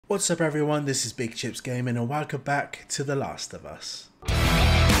What's up everyone, this is Big Chips Gaming and welcome back to The Last of Us.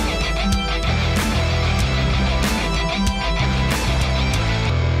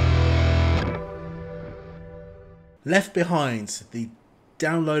 Left Behind, the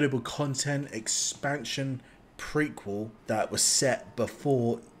downloadable content expansion prequel that was set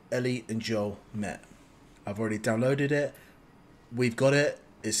before Ellie and Joel met. I've already downloaded it, we've got it,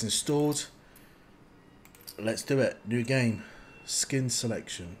 it's installed. Let's do it. New game. Skin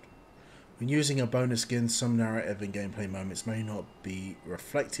selection. When using a bonus skin, some narrative and gameplay moments may not be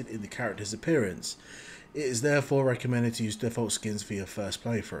reflected in the character's appearance. It is therefore recommended to use default skins for your first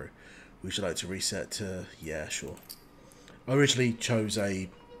playthrough. Would you like to reset to... yeah, sure. I originally chose a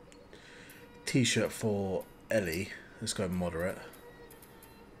t-shirt for Ellie. Let's go moderate.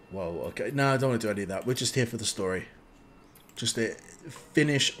 Well, okay. No, I don't want to do any of that. We're just here for the story. Just to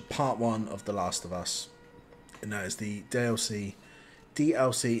finish part 1 of The Last of Us. And that is the DLC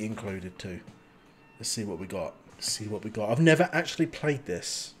included too. Let's see what we got. I've never actually played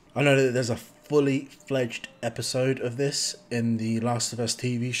this. I know that there's a fully fledged episode of this in the Last of Us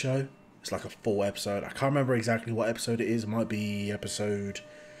TV show. It's like a full episode. I can't remember exactly what episode it is. It might be episode,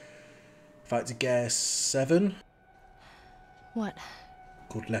 if I had to guess, 7. What?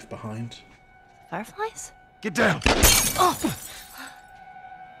 Called Left Behind. Fireflies? Get down! Oh! Who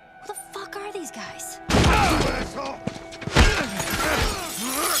the fuck are these guys?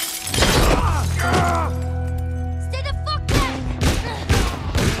 Stay the fuck back!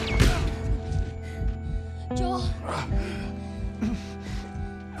 Joel!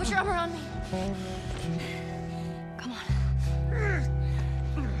 Put your arm around me. Come on.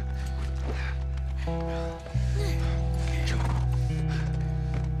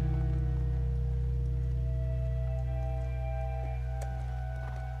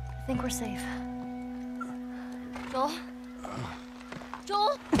 I think we're safe. Joel?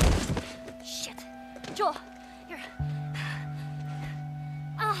 Joel? Shit. Joel, here.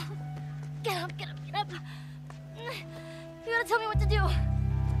 Oh, get up. You gotta tell me what to do.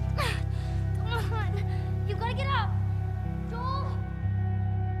 Come on. You gotta get up. Joel?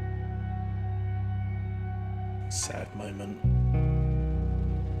 Sad moment.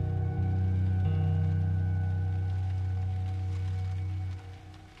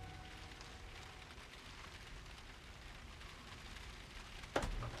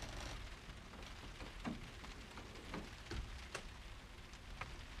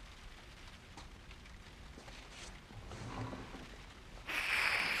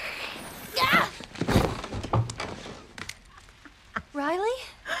 Riley?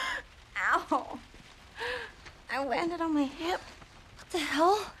 Ow. I landed on my hip. What the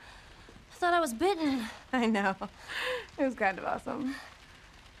hell? I thought I was bitten. I know. It was kind of awesome.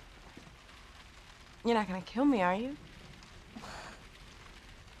 You're not gonna kill me, are you?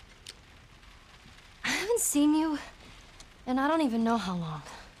 I haven't seen you, and I don't even know how long.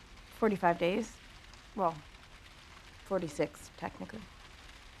 45 days. Well, 46, technically.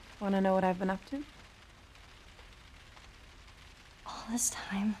 Wanna know what I've been up to? All this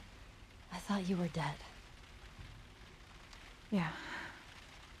time, I thought you were dead. Yeah.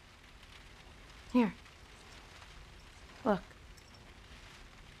 Here. Look.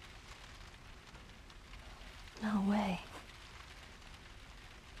 No way.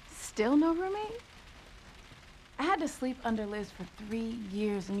 Still no roommate? I had to sleep under Liz for 3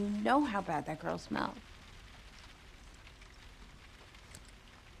 years, and you know how bad that girl smelled.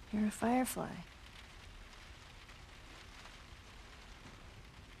 You're a firefly.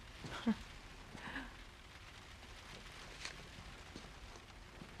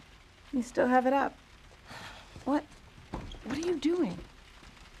 You still have it up. What are you doing?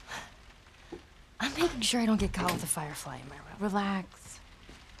 I'm making sure I don't get caught with a firefly in my room. Relax.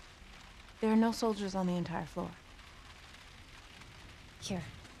 There are no soldiers on the entire floor. Here,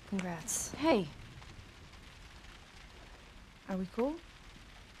 congrats. Hey. Are we cool?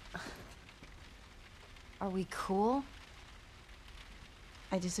 Are we cool?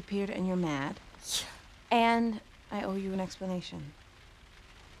 I disappeared and you're mad. Yeah. And I owe you an explanation.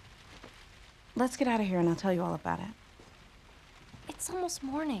 Let's get out of here and I'll tell you all about it. It's almost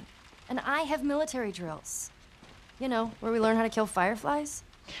morning, and I have military drills. You know, where we learn how to kill fireflies.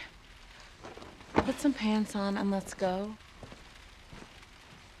 Put some pants on and let's go.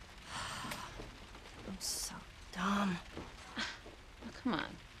 I'm so dumb. Oh, come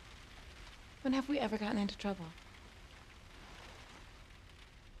on. When have we ever gotten into trouble?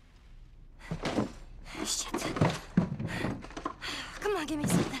 Shit. Come on, give me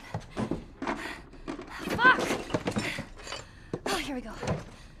something. Fuck! Oh, here we go.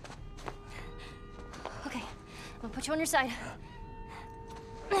 Okay, I'm gonna put you on your side.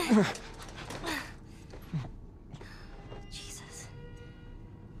 Jesus.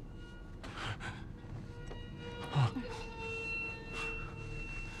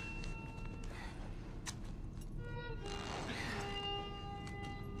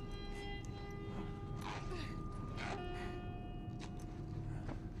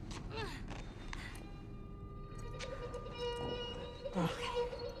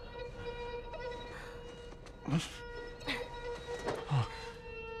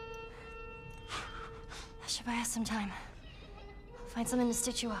 I should buy us some time. I'll find something to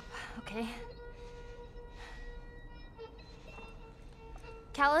stitch you up, okay?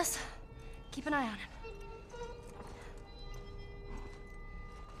 Callus, keep an eye on him.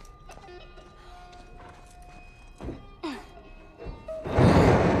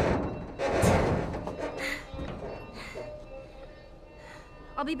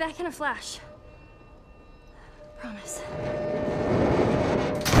 I'll be back in a flash. Promise.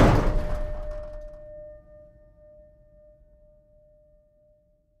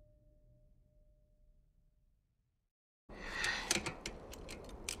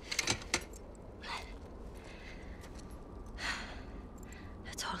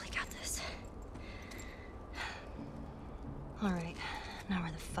 I totally got this. All right, now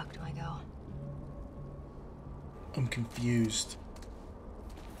where the fuck do I go? I'm confused.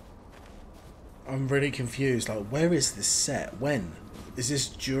 I'm really confused. Like, where is this set? When? Is this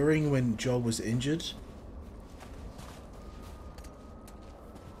during when Joel was injured?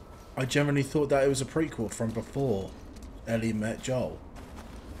 I generally thought that it was a prequel from before Ellie met Joel.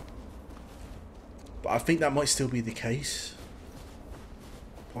 But I think that might still be the case.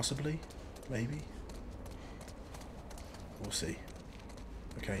 Possibly. Maybe. We'll see.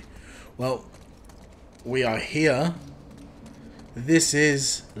 Okay. Well, we are here. This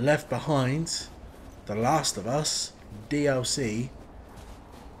is Left Behind, The Last of Us, DLC.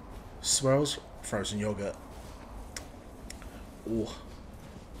 Swirls, frozen yogurt. Oh,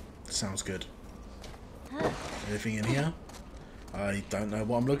 sounds good. Anything in here? I don't know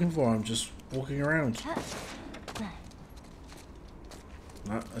what I'm looking for. I'm just walking around.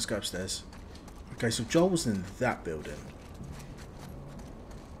 No, let's go upstairs. Okay, so Joel was in that building.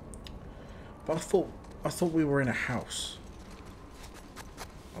 But I thought we were in a house.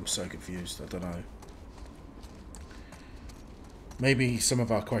 I'm so confused. I don't know. Maybe some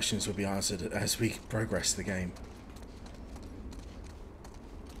of our questions will be answered as we progress the game.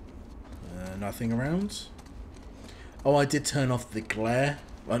 Nothing around. Oh, I did turn off the glare.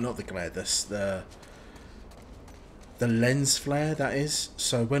 Well, not the glare. The lens flare, that is.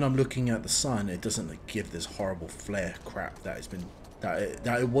 So when I'm looking at the sun, it doesn't give this horrible flare crap that it's been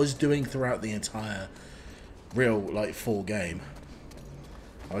that it was doing throughout the entire real like full game.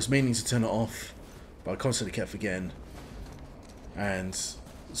 I was meaning to turn it off, but I constantly kept forgetting. And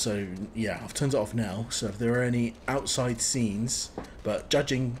so yeah, I've turned it off now. So if there are any outside scenes, but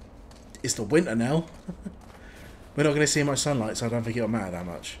judging it's the winter now, we're not going to see much sunlight, so I don't think it'll matter that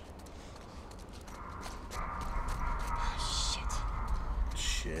much.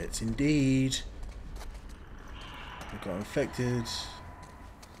 Shit, indeed. I got infected.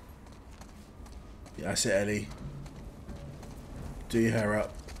 Yeah, that's it, Ellie. Do your hair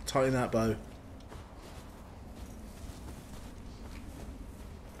up. Tighten that bow.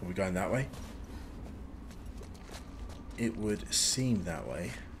 Are we going that way? It would seem that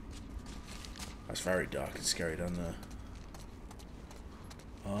way. That's very dark and scary down there.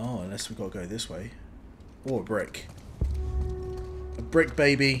 Oh, unless we've got to go this way. Or a brick. A brick,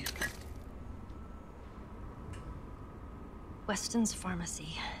 baby. Weston's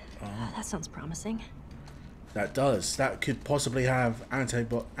Pharmacy. Oh. That sounds promising. That does. That could possibly have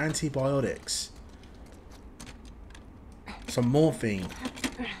antibiotics. Some morphine.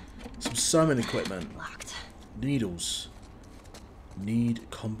 Some sewing equipment. Locked. Needles.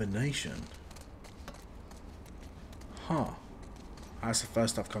 Need combination. Huh. That's the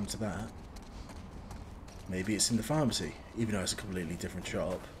first I've come to that. Maybe it's in the pharmacy, even though it's a completely different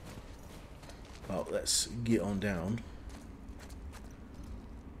shop. Well, let's get on down.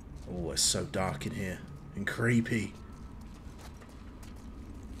 Oh, it's so dark in here. And creepy.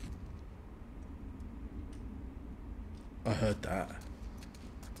 I heard that.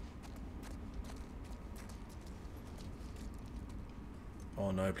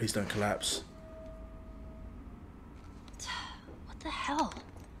 Oh no, please don't collapse. What the hell?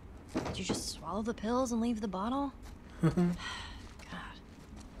 Did you just swallow the pills and leave the bottle? God.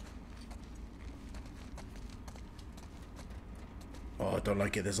 Oh, I don't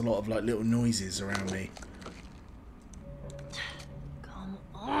like it. There's a lot of like little noises around me. Come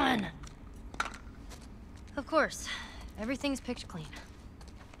on. Of course. Everything's picked clean.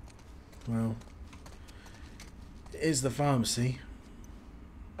 Well, it is the pharmacy.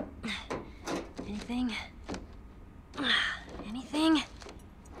 Anything? Anything?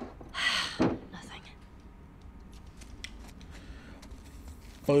 Nothing.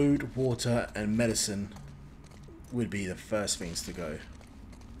 Food, water, and medicine would be the first things to go.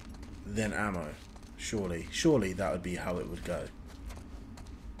 Then ammo. Surely that would be how it would go.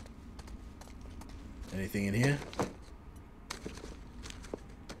 Anything in here?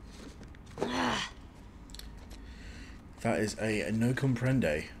 That is a no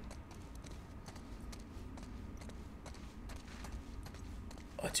comprende.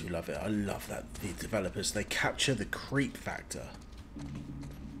 I do love it. I love that the developers, they capture the creep factor.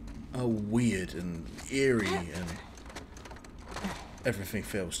 Oh, weird and eerie and everything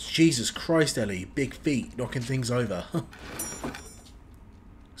feels. Jesus Christ, Ellie. Big feet knocking things over.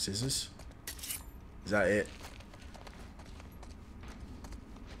 Scissors? Is that it?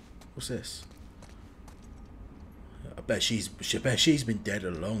 What's this? I bet she's been dead a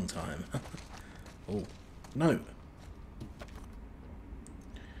long time. Oh, no.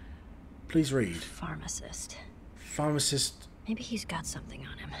 Please read. Pharmacist. Pharmacist. Maybe he's got something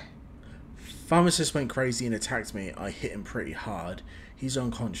on him. Pharmacist went crazy and attacked me. I hit him pretty hard. He's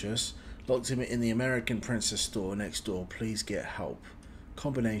unconscious. Locked him in the American Princess store next door. Please get help.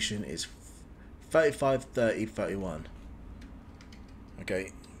 Combination is 35, 30, 31.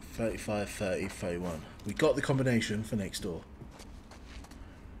 Okay. 35, 30, 31. We got the combination for next door.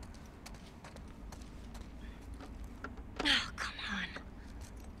 Oh, come on.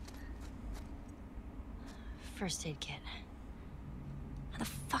 First aid kit. How the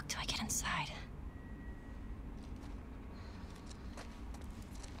fuck do I get inside?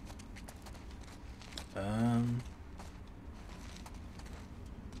 I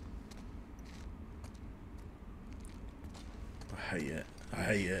hate it. I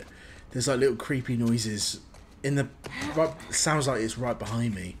hate it. There's like little creepy noises in the... sounds like it's right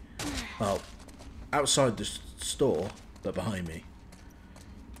behind me. Well, outside the store, but behind me.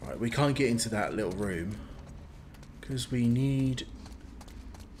 Right, we can't get into that little room. Because we need...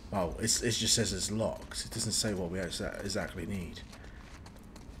 Oh, it just says it's locked. It doesn't say what we exactly need.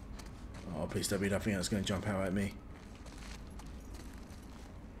 Oh, please don't be nothing else going to jump out at me.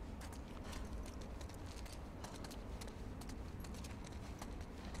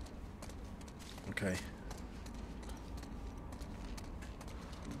 Okay.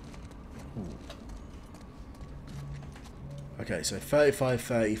 Ooh. Okay, so 35,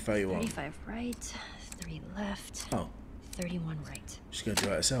 30, 31. 35 right, 3 left. Oh. 31 right. She's going to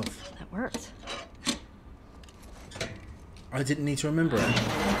do it herself. That worked. I didn't need to remember it.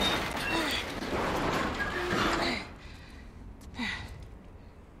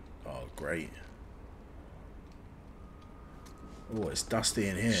 Oh, great. Oh, it's dusty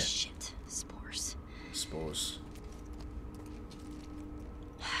in here. Shit. Spores. Spores.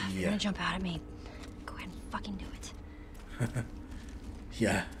 If you're gonna jump out at me, go ahead and fucking do it.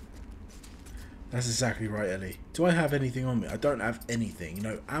 Yeah. That's exactly right, Ellie. Do I have anything on me? I don't have anything.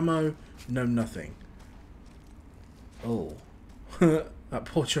 No ammo, no nothing. Oh. That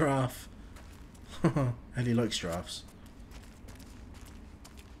poor giraffe. Ellie likes giraffes.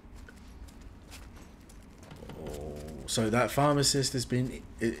 Oh. So that pharmacist has been...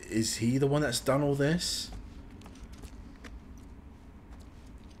 Is he the one that's done all this?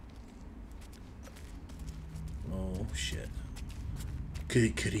 Oh, shit.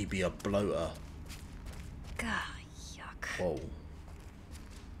 Could he be a bloater? God, yuck. Whoa.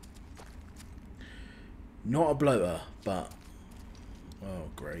 Not a bloater, but... Oh,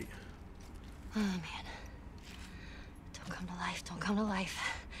 great. Oh, man. Don't come to life. Don't come to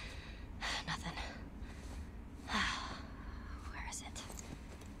life. Nothing. Where is it?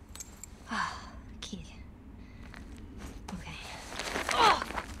 Ah, key. Okay. Oh,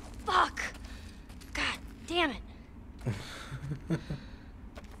 fuck! God damn it.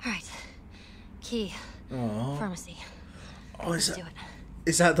 Alright. Key. Oh. Pharmacy. Oh, Let's do it.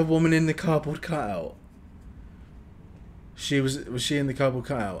 Is that the woman in the cardboard cutout? Was she in the cardboard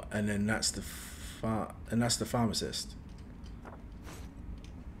cutout, and then that's the pharmacist.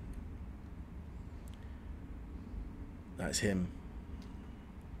 That's him.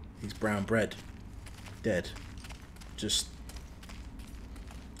 He's brown bread, dead. Just,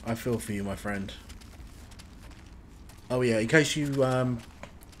 I feel for you, my friend. Oh yeah, in case you oh,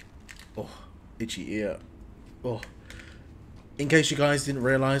 itchy ear. Oh, in case you guys didn't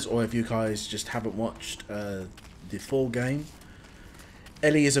realize, or if you guys just haven't watched the full game,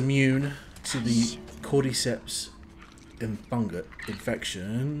 Ellie is immune to the cordyceps fungus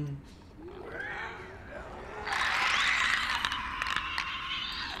infection.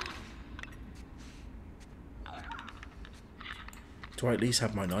 Do I at least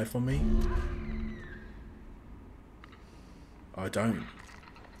have my knife on me? I don't.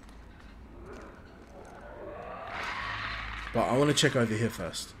 But I want to check over here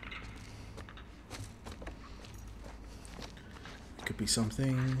first. Could be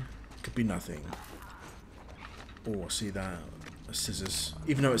something. Could be nothing. Oh, see that? Scissors.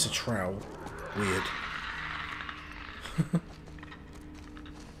 Even though it's a trowel. Weird.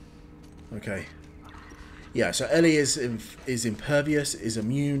 Okay. Yeah, so Ellie is impervious, is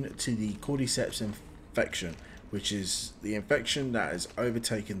immune to the cordyceps infection, which is the infection that has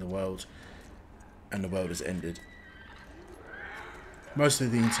overtaken the world, and the world has ended. Most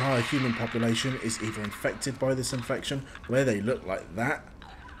of the entire human population is either infected by this infection, where they look like that,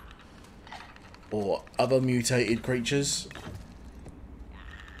 or other mutated creatures,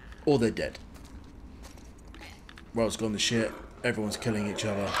 or they're dead. World's gone to shit, everyone's killing each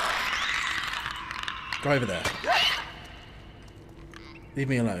other. Go over there. Leave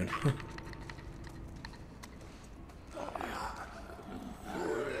me alone.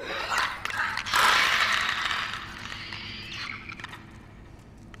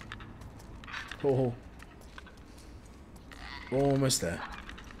 Oh. Almost there.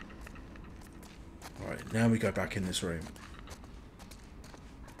 Alright, now we go back in this room.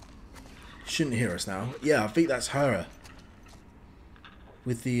 Shouldn't hear us now. Yeah, I think that's her.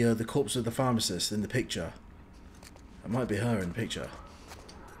 With the corpse of the pharmacist in the picture. It might be her in the picture.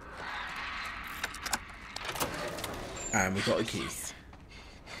 And we got a key.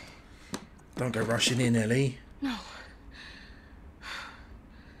 Don't go rushing in, Ellie. No.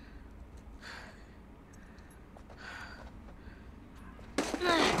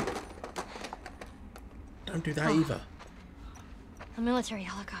 Don't do that either. A military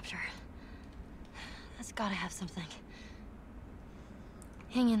helicopter. That's gotta have something.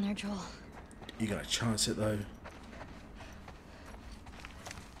 Hang in there, Joel. You gonna chance it though?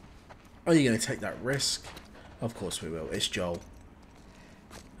 Are you gonna take that risk? Of course we will. It's Joel.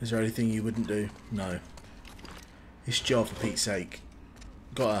 Is there anything you wouldn't do? No. It's Joel, for Pete's sake.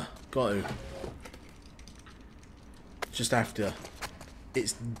 Got to. Just after.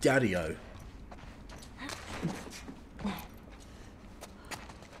 It's Daddy-O.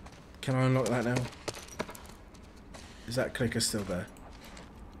 Can I unlock that now? Is that clicker still there?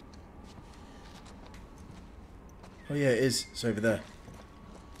 Oh yeah, it is. It's over there.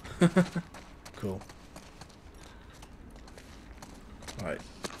 Cool. Right.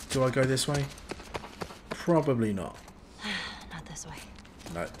 Do I go this way? Probably not. Not this way.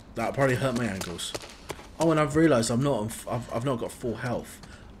 No, that'll probably hurt my ankles. Oh, and I've realised I've not got full health.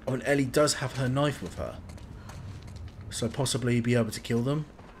 Oh, and Ellie does have her knife with her, so possibly be able to kill them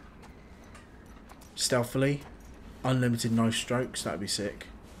stealthily. Unlimited knife strokes. That'd be sick.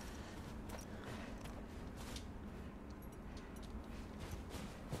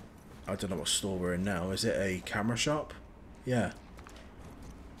 I don't know what store we're in now. Is it a camera shop? Yeah.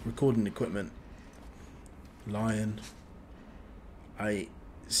 Recording equipment. Lion. A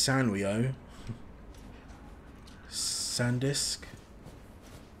Sanrio. SanDisk.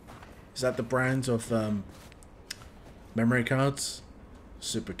 Is that the brand of memory cards?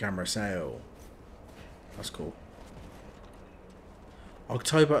 Super camera sale. That's cool.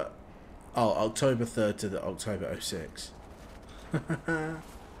 October 3rd to the October 06.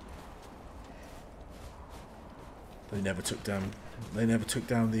 They never took down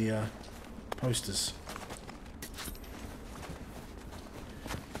the posters.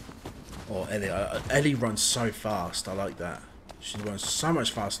 Oh, Ellie runs so fast. I like that. She runs so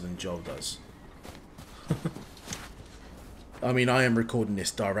much faster than Joel does. I mean, I am recording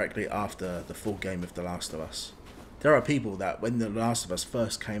this directly after the full game of The Last of Us. There are people that, when The Last of Us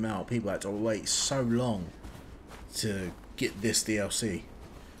first came out, people had to wait so long to get this DLC.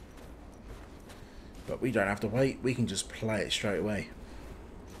 But we don't have to wait. We can just play it straight away.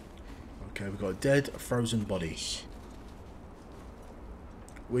 Okay, we've got a dead, frozen body.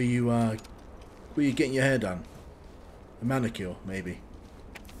 Were you getting your hair done? A manicure, maybe.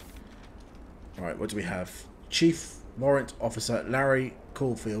 Alright, what do we have? Chief Warrant Officer Larry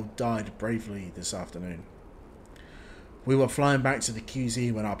Caulfield died bravely this afternoon. We were flying back to the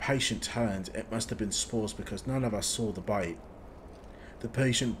QZ when our patient turned. It must have been spores because none of us saw the bite. The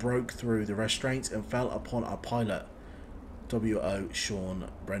patient broke through the restraints and fell upon our pilot, W.O. Sean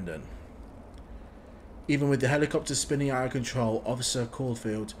Brendan. Even with the helicopter spinning out of control, Officer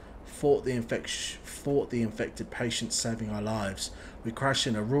Caulfield fought the infected patient, saving our lives. We crashed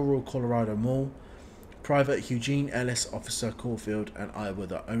in a rural Colorado mall. Private Eugene Ellis, Officer Caulfield, and I were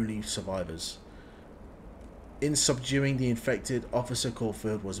the only survivors. In subduing the infected, Officer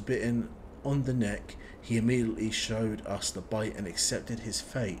Caulfield was bitten on the neck, he immediately showed us the bite and accepted his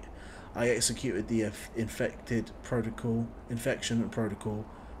fate. I executed the infection protocol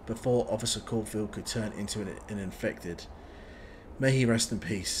before Officer Caulfield could turn into an infected. May he rest in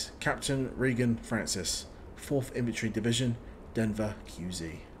peace. Captain Regan Francis, 4th Infantry Division, Denver,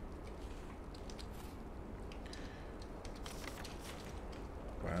 QZ.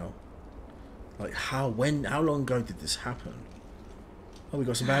 Wow. Like, how long ago did this happen? Oh, we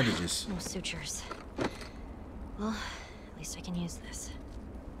got some bandages. No sutures. Well, at least I can use this.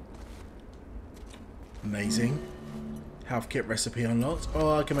 Amazing. Health kit recipe unlocked.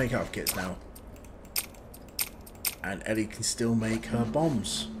 Oh, I can make health kits now. And Ellie can still make her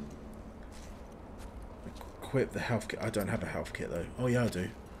bombs. Equip the health kit. I don't have a health kit though. Oh yeah, I do.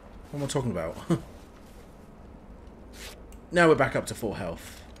 What am I talking about? Now we're back up to full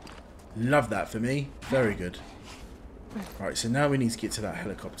health. Love that for me. Very good. Right, so now we need to get to that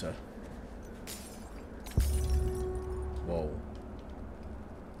helicopter. Whoa.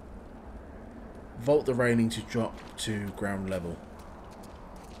 Vault the railing to drop to ground level.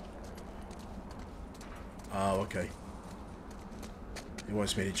 Oh, okay. He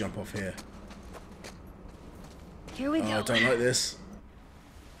wants me to jump off here. Here we go. I don't like this.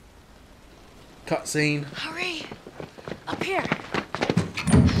 Cutscene. Hurry! Up here!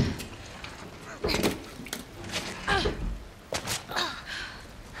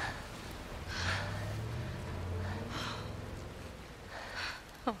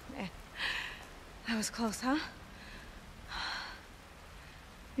 Oh, man. That was close, huh?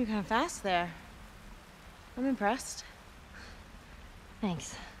 You're kind of fast there. I'm impressed.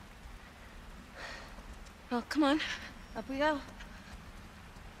 Thanks. Well, come on. Up we go.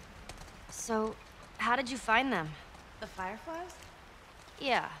 So, how did you find them? The fireflies?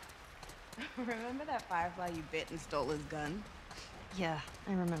 Yeah. Remember that firefly you bit and stole his gun? Yeah,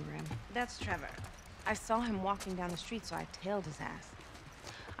 I remember him. That's Trevor. I saw him walking down the street, so I tailed his ass.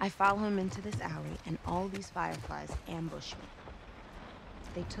 I follow him into this alley, and all these fireflies ambush me.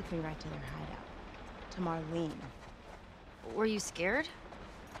 They took me right to their hideout. To Marlene. Were you scared?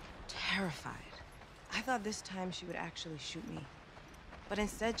 Terrified. I thought this time she would actually shoot me. But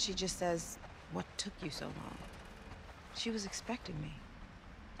instead, she just says, "What took you so long?" She was expecting me.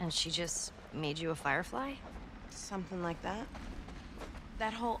 And she just made you a firefly? Something like that.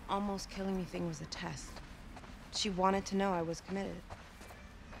 That whole almost killing me thing was a test. She wanted to know I was committed.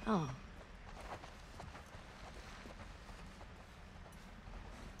 Oh.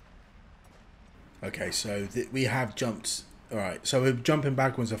 Okay, so we have jumped. Alright, so we're jumping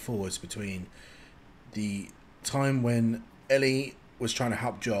backwards and forwards between the time when Ellie was trying to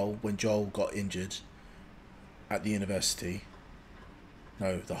help Joel when Joel got injured at the university.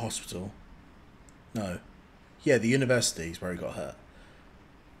 No, the hospital. No. Yeah, the university is where he got hurt.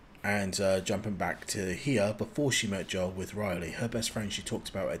 And jumping back to here before she met Joel with Riley, her best friend she talked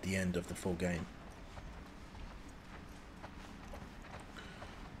about at the end of the full game.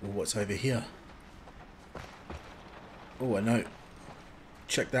 Well, what's over here? Oh, a note.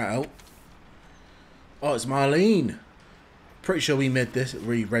 Check that out. Oh, it's Marlene. Pretty sure we read this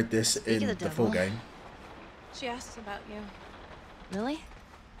Speak in of the full devil. game. She asks about you. Really?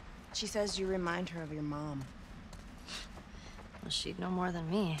 She says you remind her of your mom. Well, she'd know more than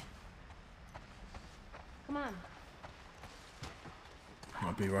me. Come on.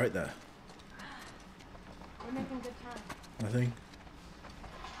 I'll be right there. We're making good time. Nothing.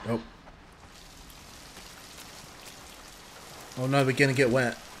 Nope. Oh no, we're gonna get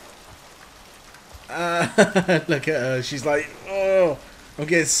wet. Look at her. She's like, oh, I'm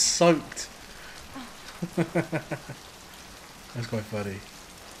getting soaked. That's quite funny.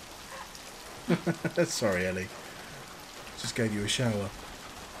 Sorry, Ellie. Just gave you a shower.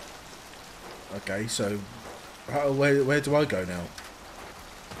 Okay, so where do I go now?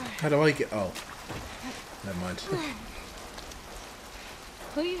 How do I get? Oh, never mind.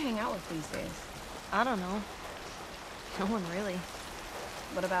 Who do you hang out with these days? I don't know. No one really.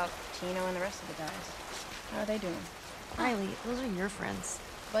 What about Tino and the rest of the guys? How are they doing? Riley, those are your friends.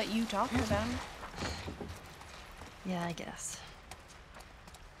 But you talk to them. Yeah, I guess.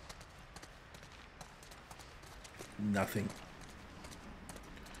 Nothing.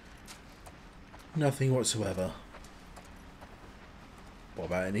 Nothing whatsoever. What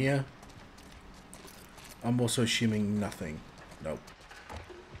about in here? I'm also assuming nothing. Nope.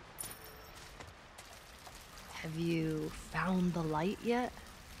 Have you found the light yet?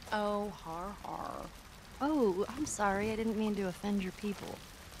 Oh, har har. Oh, I'm sorry. I didn't mean to offend your people.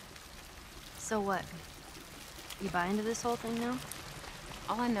 So what? You buy into this whole thing now?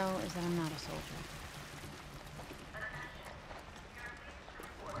 All I know is that I'm not a soldier.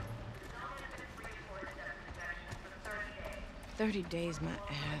 30 days, my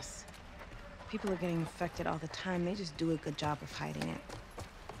ass. People are getting infected all the time. They just do a good job of hiding it.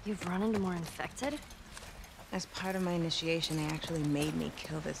 You've run into more infected? As part of my initiation, they actually made me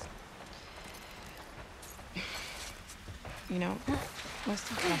kill this. You know, let's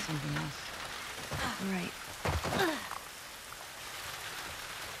talk about something else. Right.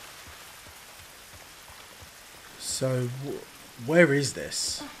 So, where is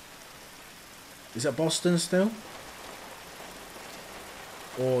this? Is it Boston still?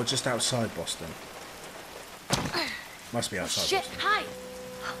 Or just outside Boston? Must be outside Shit, Boston. hide!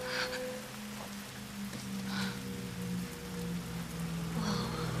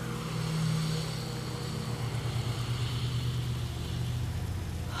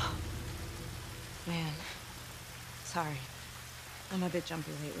 Man, sorry. I'm a bit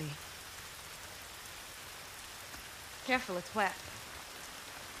jumpy lately. Careful, it's wet.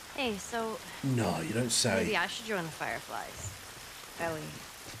 Hey, so No, you don't say. maybe I should join the Fireflies. Ellie,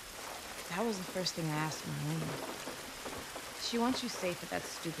 that was the first thing I asked Marlene. She wants you safe at that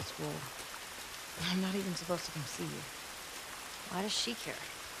stupid school. I'm not even supposed to come see you. Why does she care?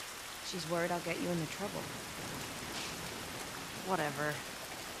 She's worried I'll get you into trouble. Whatever.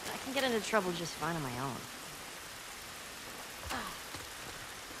 I can get into trouble just fine on my own.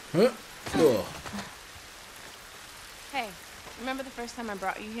 Huh? Oh. Hey, remember the first time I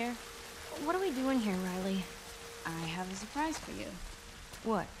brought you here? What are we doing here, Riley? I have a surprise for you.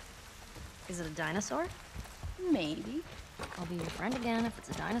 What? Is it a dinosaur? Maybe. I'll be your friend again if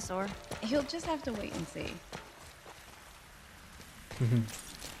it's a dinosaur. You'll just have to wait and see.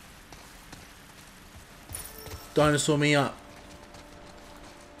 Dinosaur me up.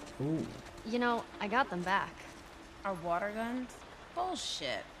 Ooh. You know, I got them back. Our water guns?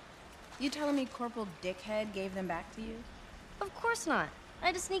 Bullshit. You telling me Corporal Dickhead gave them back to you? Of course not. I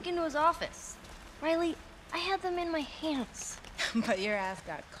had to sneak into his office. Riley, I had them in my hands. But your ass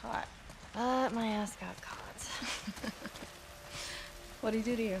got caught. But my ass got caught. What'd he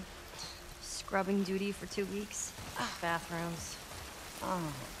do to you? Scrubbing duty for 2 weeks. Bathrooms. Oh,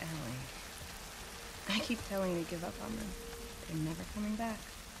 Ellie. I keep telling you to give up on them. They're never coming back.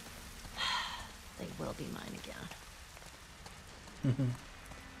 They will be mine again.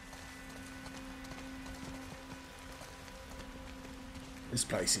 This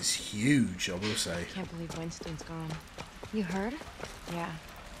place is huge, I will say. I can't believe Winston's gone. You heard? Yeah.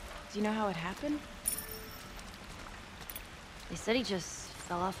 Do you know how it happened? They said he just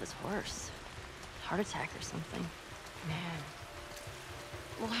fell off his horse. Heart attack or something. Man.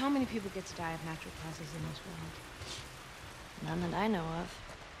 Well, how many people get to die of natural causes in this world? None that I know of.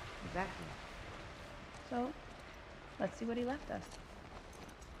 Exactly. So, let's see what he left us.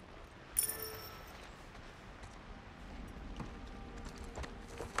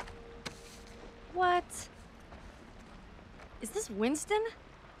 What? Is this Winston?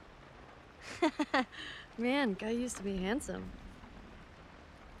 Man, guy used to be handsome.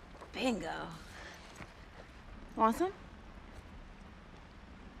 Bingo. Want some?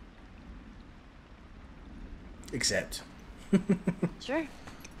 Except. Sure.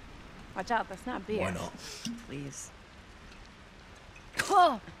 Watch out, that's not beer. Why not? Please.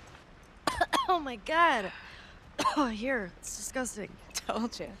 Oh! Oh my god! Oh, here. It's disgusting.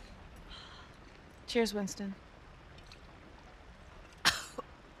 Told you. Cheers, Winston.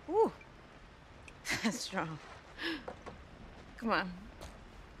 Ooh. That's strong. Come on.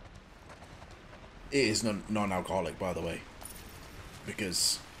 It is non-alcoholic, by the way.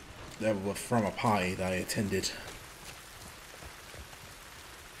 Because they were from a party that I attended.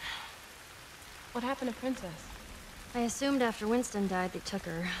 What happened to Princess? I assumed after Winston died, they took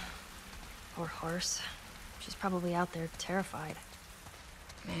her. Poor horse. She's probably out there terrified.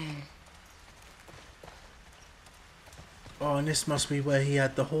 Man. Oh, and this must be where he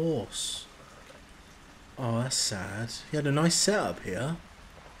had the horse. Oh, that's sad. He had a nice setup here.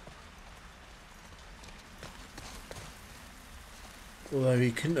 Although he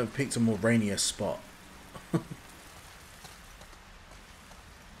couldn't have picked a more rainier spot.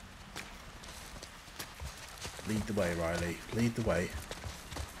 Lead the way, Riley. Lead the way.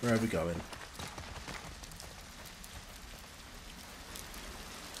 Where are we going?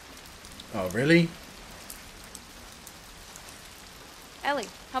 Oh, really? Ellie,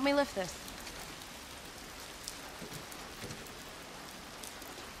 help me lift this.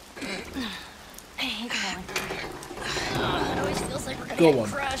 I hate falling. It always feels like we're gonna Go get on.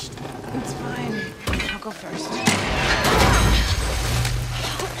 crushed. It's fine. I'll go first.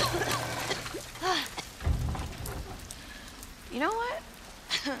 You know what?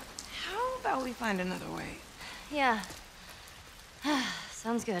 How about we find another way? Yeah.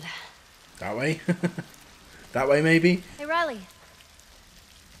 Sounds good. That way? That way, maybe? Hey, Riley.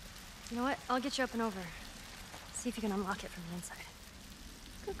 You know what? I'll get you up and over. See if you can unlock it from the inside.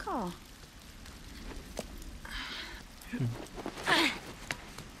 Good call.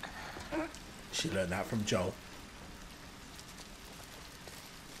 She learned that from Joel.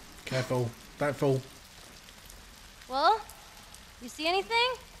 Careful. Don't fall. Well, you see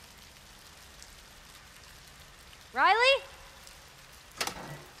anything? Riley?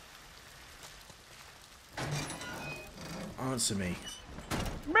 Answer me.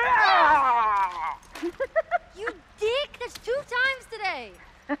 You dick! That's 2 times today!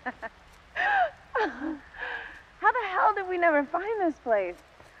 How the hell did we never find this place?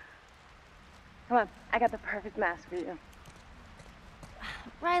 Come on, I got the perfect mask for you.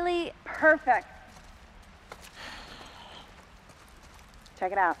 Riley... Perfect.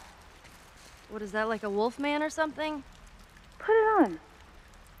 Check it out. What is that, like a wolf man or something? Put it on.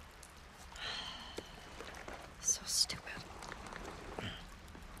 So stupid.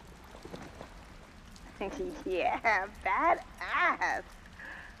 Yeah, badass.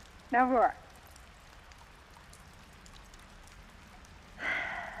 Now roar.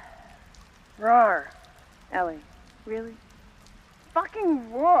 Roar. Ellie, really?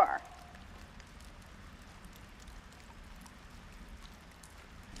 Fucking roar.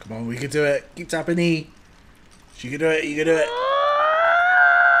 Come on, we can do it. Keep tapping E. She can do it. You can do it.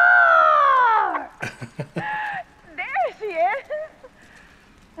 There she is.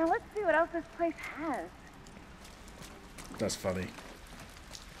 Now let's see what else this place has. That's funny.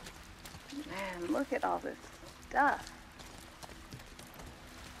 Man, look at all this stuff.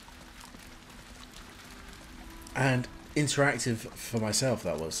 And interactive for myself,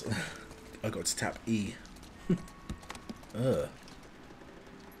 that was. I got to tap E. Ugh.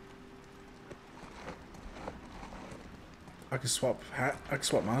 I can swap I can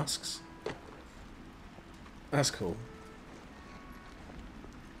swap masks. That's cool.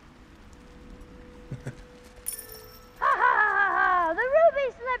 The ruby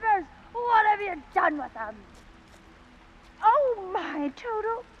slippers! What have you done with them? Oh my,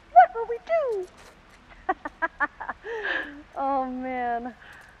 Toto, what will we do? Oh man.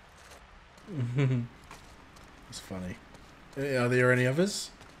 That's funny. Are there any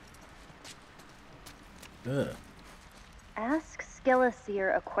others? Ugh. Ask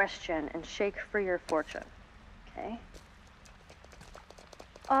Skeleseer a question and shake for your fortune. Okay?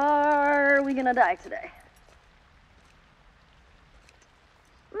 Are we gonna die today?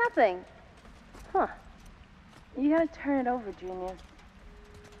 Nothing. Huh. You gotta turn it over, genius.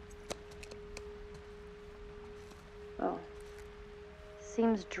 Oh.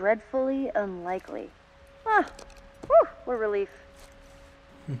 Seems dreadfully unlikely. Ah. Whew, what relief.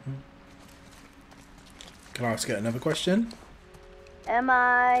 Can I ask you another question? Am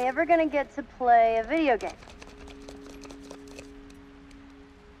I ever gonna get to play a video game?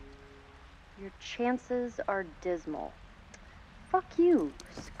 Your chances are dismal. Fuck you,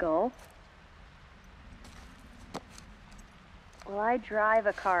 Skull. Will I drive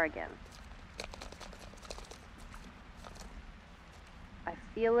a car again? I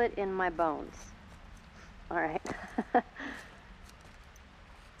feel it in my bones. Alright.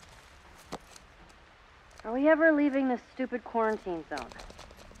 Are we ever leaving this stupid quarantine zone?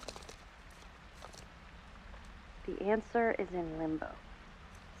 The answer is in limbo.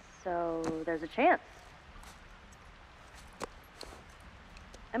 So there's a chance.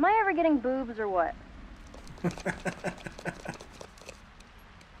 Am I ever getting boobs or what? The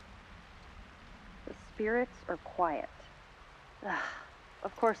spirits are quiet. Ugh,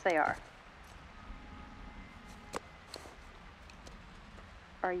 of course they are.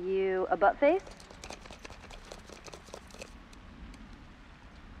 Are you a butt face?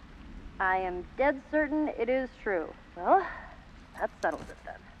 I am dead certain it is true. Well, that settles it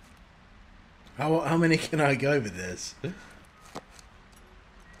then. How many can I go with this?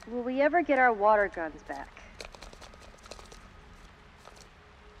 Will we ever get our water guns back?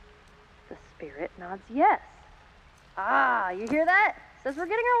 The spirit nods yes. Ah, you hear that? Says we're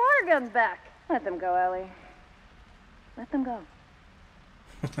getting our water guns back. Let them go, Ellie. Let them go.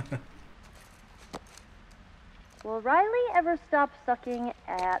 Will Riley ever stop sucking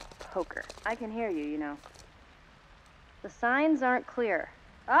at poker? I can hear you, you know. The signs aren't clear.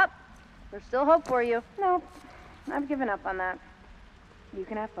 Up! There's still hope for you. Nope. I've given up on that. You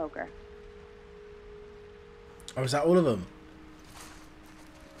can have poker. Oh, is that all of them?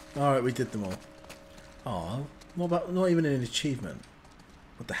 Alright, we did them all. Oh, what about not even an achievement?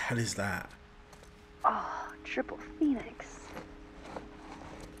 What the hell is that? Oh, triple phoenix.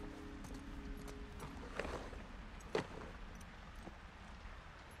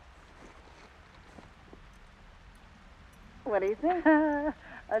 What do you think?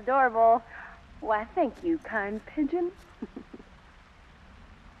 Adorable. Why, thank you, kind pigeon.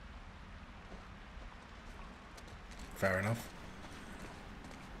 Fair enough.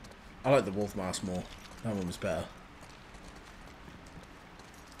 I like the wolf mask more. That one was better.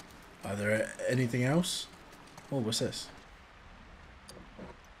 Are there anything else? Oh, what's this?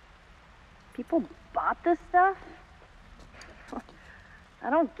 People bought this stuff? I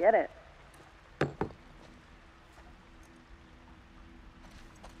don't get it.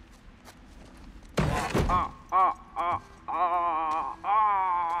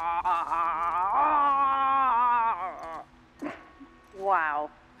 Wow.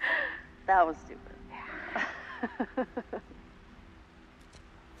 That was stupid.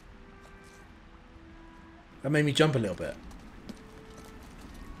 That made me jump a little bit.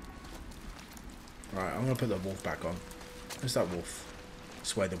 Right, I'm going to put the wolf back on. Where's that wolf?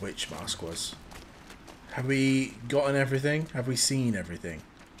 That's where the witch mask was. Have we gotten everything? Have we seen everything?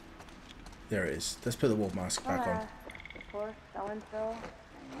 There it is. Let's put the wolf mask back on. Before so-and-so,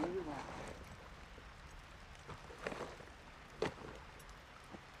 I knew you well.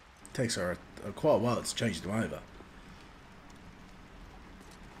 Takes her quite a while to change them over.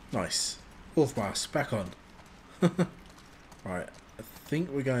 Nice. Wolf mask back on. Right, I think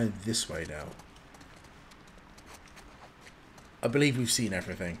we're going this way now. I believe we've seen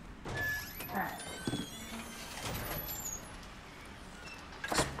everything.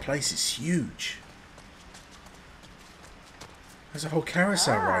 This place is huge. There's a whole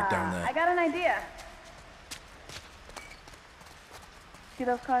carousel ride down there. I got an idea. See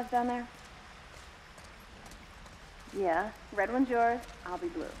those cars down there? Yeah, red one's yours, I'll be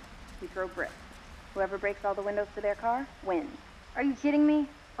blue. We throw bricks. Whoever breaks all the windows to their car, wins. Are you kidding me?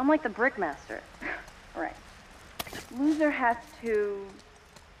 I'm like the brickmaster. Right. Loser has to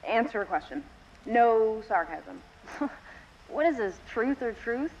answer a question. No sarcasm. What is this, truth or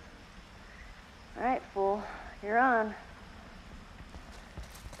truth? All right, fool, you're on.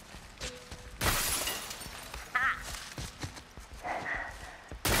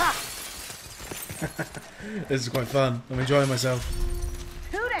 This is quite fun. I'm enjoying myself.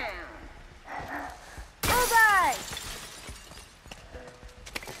 2 down. Bullseye!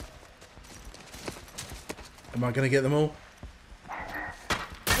 Am I going to get them all?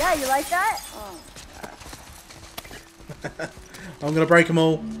 Yeah, you like that? Oh, I'm going to break them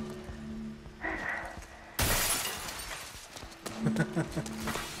all.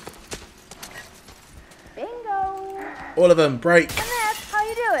 bingo! All of them. Break. And that's how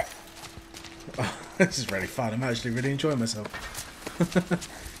you do it. Oh, this is really fun. I'm actually really enjoying myself.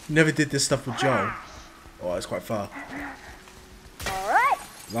 Never did this stuff with Joe. Oh, it's quite far. All right.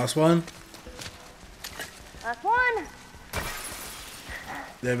 Last one. Last one.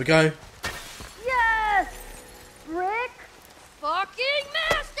 There we go. Yes! Rick? Fucking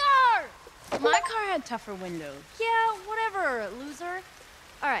master! My car had tougher windows. Yeah, whatever, loser.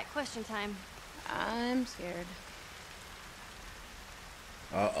 Alright, question time. I'm scared.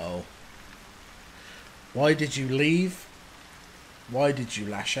 Uh-oh. Why did you leave? Why did you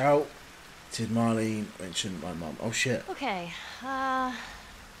lash out? Did Marlene mention my mum? Oh, shit. Okay,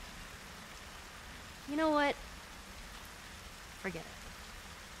 you know what? Forget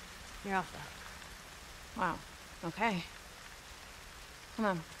it. You're off the hook. Wow. Okay. Come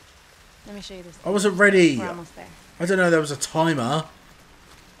on. Let me show you this. I wasn't ready. We're almost there. I don't know there was a timer.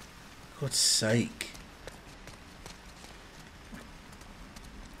 God's sake.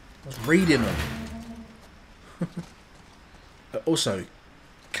 I was reading them. Also,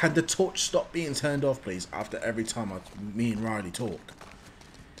 can the torch stop being turned off, please, after every time me and Riley talk?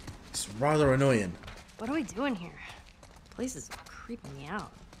 It's rather annoying. What are we doing here? Place is creeping me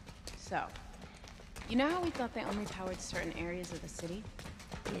out. So, you know how we thought they only powered certain areas of the city?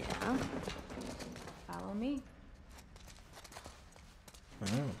 Yeah. Follow me. Oh.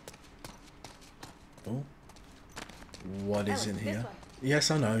 Oh. What is in here?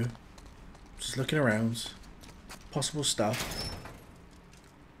 Yes, I know. Just looking around. Possible stuff.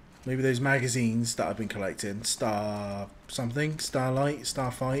 Maybe those magazines that I've been collecting. Star something? Starlight?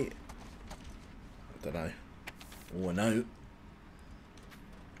 Starfight? I don't know. Oh, a note.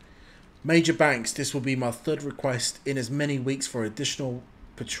 Major Banks, this will be my third request in as many weeks for additional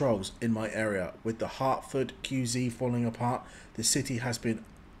patrols in my area. With the Hartford QZ falling apart, the city has been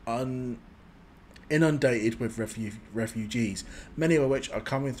inundated with refugees, many of which are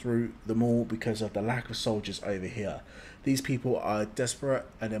coming through the mall because of the lack of soldiers over here. These people are desperate,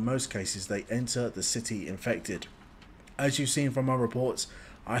 and in most cases they enter the city infected. As you've seen from my reports,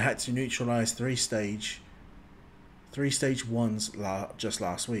 I had to neutralize three stage ones just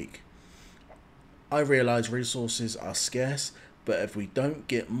last week. I realise resources are scarce, but if we don't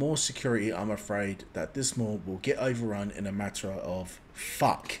get more security, I'm afraid that this mall will get overrun in a matter of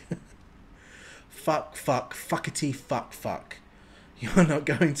fuck. Fuck, fuck, fuckity, fuck, fuck. You're not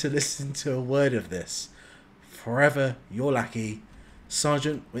going to listen to a word of this. Forever, your lackey,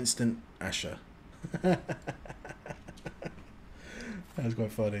 Sergeant Winston Asher. That was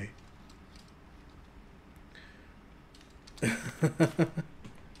quite funny.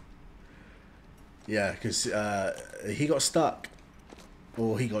 Yeah, because he got stuck,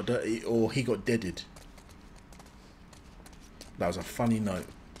 or he got deaded. That was a funny note.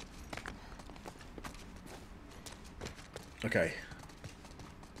 Okay,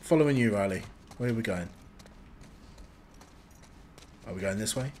 following you, Riley. Where are we going? Are we going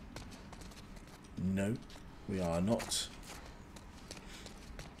this way? No, we are not.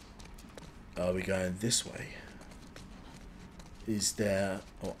 Are we going this way? Is there,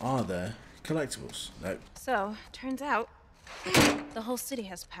 or are there, collectibles? No. So, turns out, the whole city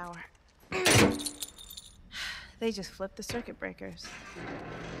has power. They just flipped the circuit breakers.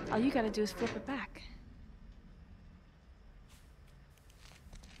 All you gotta do is flip it back.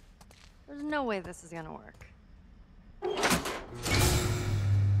 There's no way this is gonna work.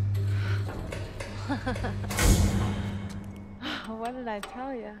 What did I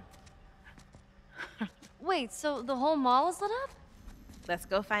tell you? Wait, so the whole mall is lit up? Let's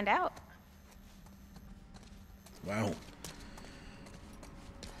go find out. Wow.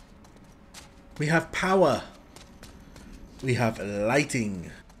 We have power. We have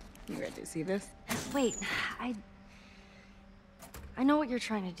lighting. You ready to see this? Wait, I know what you're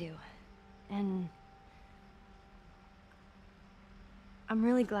trying to do. And I'm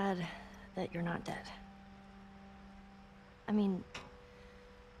really glad that you're not dead. I mean,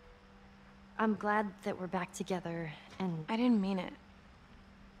 I'm glad that we're back together, and I didn't mean it.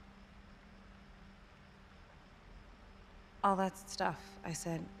 All that stuff I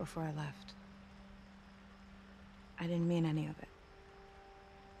said before I left. I didn't mean any of it.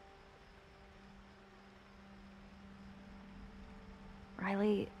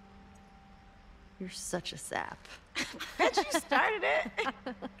 Riley, you're such a sap. Bet you started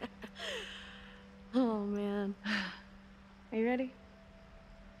it. Oh, man. Are you ready?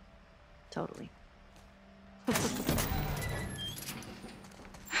 Totally.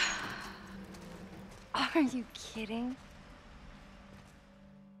 Are you kidding?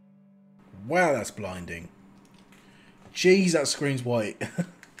 Wow, that's blinding. Jeez, that screen's white.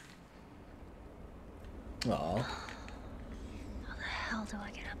 Aw. How the hell do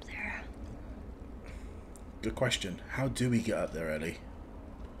I get up there? Good question. How do we get up there, Ellie?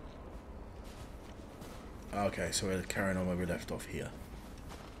 Okay, so we're carrying on where we left off here.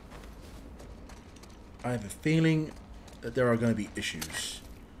 I have a feeling that there are going to be issues.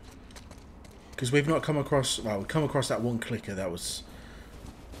 Because we've not come across... Well, we've come across that one clicker that was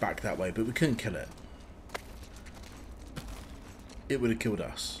back that way, but we couldn't kill it. It would have killed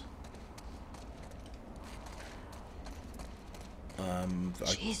us.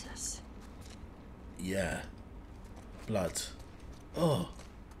 Jesus. Yeah. Blood. Oh.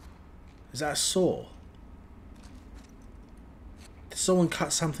 Is that a saw? Did someone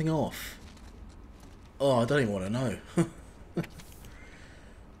cut something off? Oh, I don't even want to know.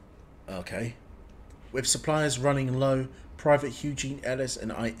 Okay. With supplies running low, Private Eugene Ellis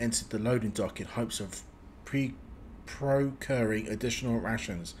and I entered the loading dock in hopes of procuring additional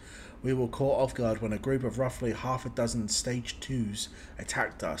rations. We were caught off guard when a group of roughly half a dozen Stage 2s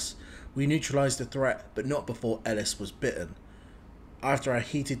attacked us. We neutralized the threat, but not before Ellis was bitten. After a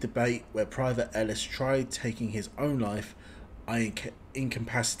heated debate where Private Ellis tried taking his own life, I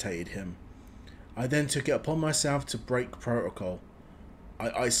incapacitated him. I then took it upon myself to break protocol. I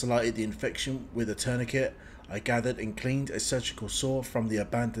isolated the infection with a tourniquet. I gathered and cleaned a surgical saw from the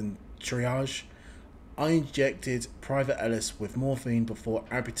abandoned triage. I injected Private Ellis with morphine before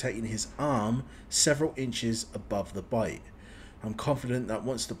amputating his arm several inches above the bite. I'm confident that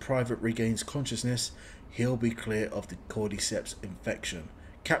once the private regains consciousness, he'll be clear of the cordyceps infection.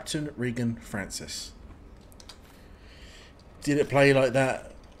 Captain Regan Francis. Did it play like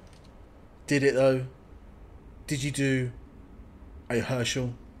that? Did it though? Did you do a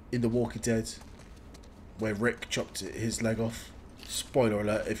Herschel in The Walking Dead where Rick chopped his leg off? Spoiler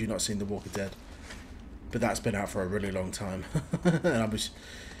alert if you've not seen The Walking Dead. But that's been out for a really long time. And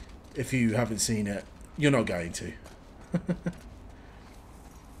if you haven't seen it, you're not going to.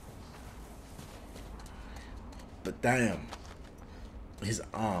 But damn, his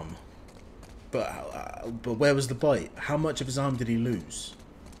arm. But where was the bite? How much of his arm did he lose?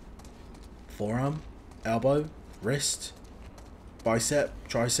 Forearm, elbow, wrist, bicep,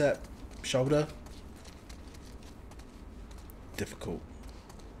 tricep, shoulder. difficult.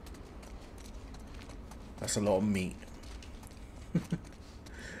 That's a lot of meat.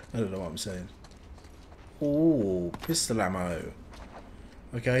 I don't know what I'm saying. Oh, pistol ammo.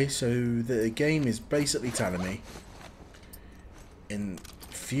 Okay, so the game is basically telling me, in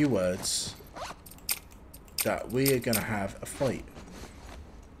few words, that we are going to have a fight.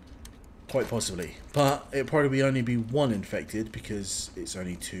 Quite possibly. But it'll probably only be one infected because it's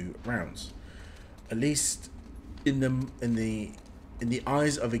only 2 rounds. At least in the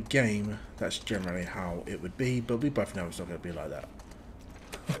eyes of a game, that's generally how it would be, but we both know it's not going to be like that.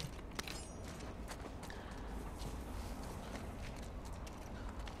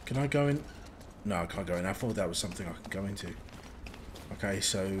 Can I go in? No, I can't go in. I thought that was something I could go into. Okay,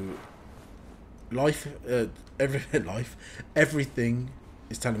 so everything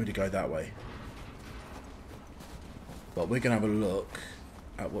is telling me to go that way. But we're going to have a look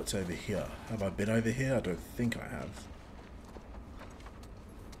at what's over here. Have I been over here? I don't think I have.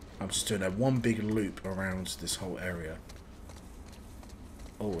 I'm just doing a one big loop around this whole area.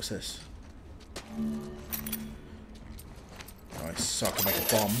 Oh, what's this? Nice, so I can make a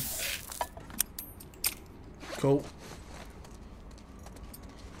bomb. Cool.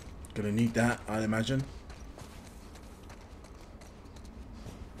 Gonna need that, I'd imagine.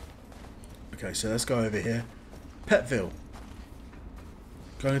 Okay, so let's go over here. Petville.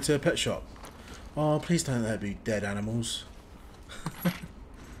 Going into a pet shop. Oh, please don't let there be dead animals.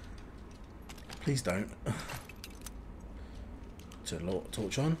 Please don't. Turn the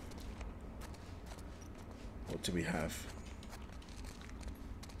torch on. What do we have?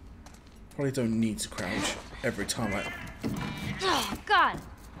 Probably don't need to crouch every time I... Oh, God!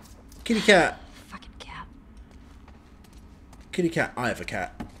 Kitty cat! Fucking cat. Kitty cat. I have a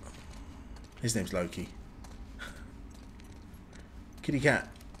cat. His name's Loki. Kitty cat.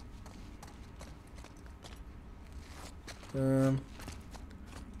 Well,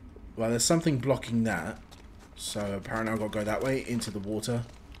 there's something blocking that. So apparently I've got to go that way into the water.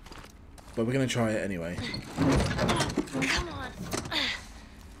 But we're going to try it anyway. Come on.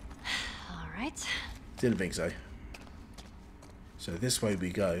 Alright. Didn't think so. So this way we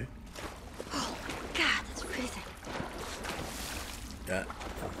go. Oh, God, that's freezing. Yeah.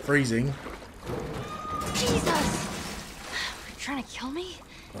 Freezing. Jesus! Are you trying to kill me?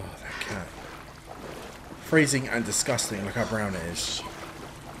 Oh, that cat. Freezing and disgusting. Look how brown it is.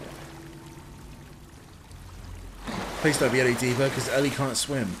 Please don't be Ellie Dither, because Ellie can't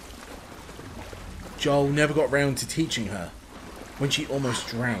swim. Joel never got round to teaching her when she almost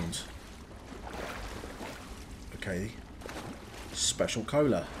drowned. Okay. Special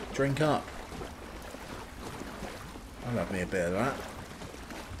cola. Drink up. I'll have me a bit of that.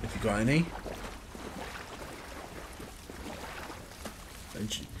 If you got any.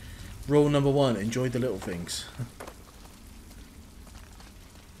 Rule number 1, enjoy the little things.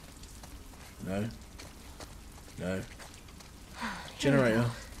 No. No. Generator.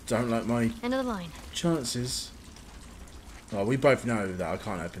 Don't like my end of the line. chances. Well, we both know that I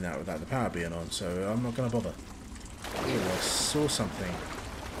can't open that without the power being on, so I'm not going to bother. Oh, I saw something.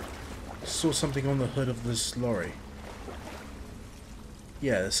 Saw something on the hood of this lorry.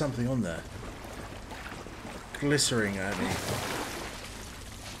 Yeah, there's something on there. Glistering at me.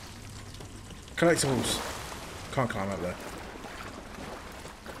 Collectibles. Can't climb up there.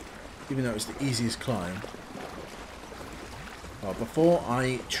 Even though it's the easiest climb. Well, before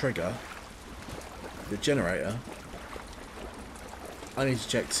I trigger the generator, I need to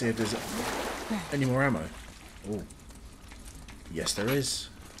check to see if there's any more ammo. Oh, yes there is.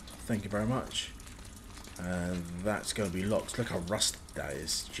 Thank you very much. And that's going to be locked. Look how rusted that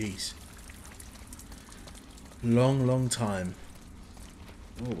is. Jeez. Long time.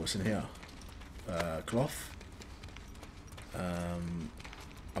 Oh, what's in here? Cloth.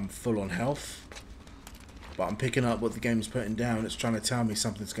 I'm full on health. But I'm picking up what the game's putting down. It's trying to tell me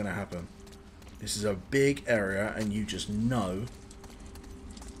something's going to happen. This is a big area, and you just know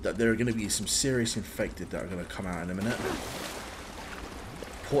that there are going to be some serious infected that are going to come out in a minute.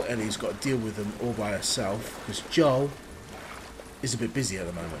 Poor Ellie's got to deal with them all by herself, because Joel is a bit busy at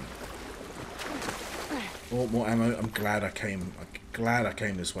the moment. Oh, more ammo. I'm glad I came. Glad I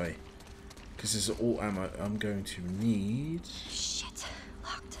came this way, because this is all ammo I'm going to need. Shit,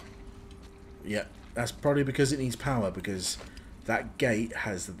 locked. Yeah, that's probably because it needs power, because that gate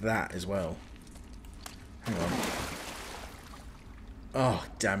has that as well. Hang on. Oh,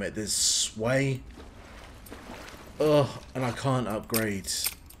 damn it. There's sway. Ugh, and I can't upgrade.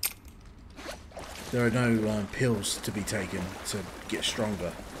 There are no pills to be taken to get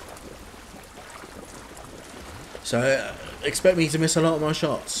stronger. So, expect me to miss a lot of my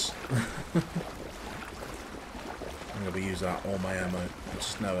shots. I'm going to be using all my ammo. I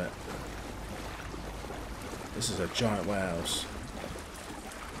just know it. This is a giant warehouse.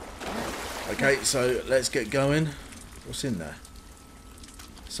 Okay, so let's get going. What's in there?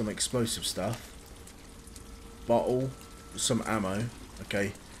 Some explosive stuff. Bottle. Some ammo.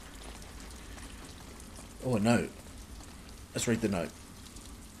 Okay. Oh, a note. Let's read the note.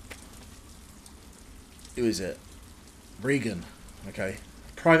 Who is it? Regan. Okay.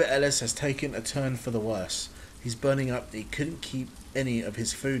 Private Ellis has taken a turn for the worse. He's burning up. He couldn't keep any of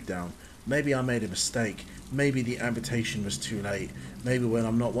his food down. Maybe I made a mistake. Maybe the amputation was too late. Maybe when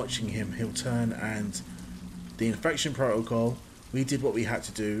I'm not watching him, he'll turn and... The infection protocol. We did what we had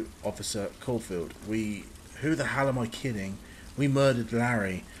to do, Officer Caulfield. Who the hell am I kidding? We murdered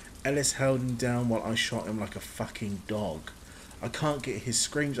Larry. Ellis held him down while I shot him like a fucking dog. I can't get his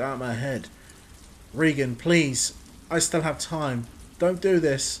screams out of my head. Regan, please. I still have time. Don't do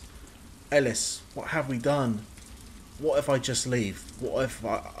this. Ellis, what have we done? What if I just leave? What if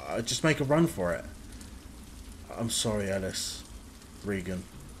I just make a run for it? I'm sorry, Ellis. Regan.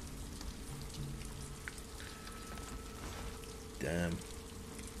 Damn.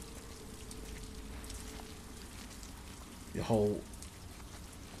 All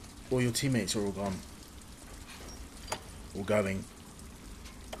your teammates are all gone. All going.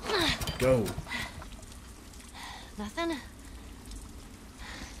 Go. Nothing?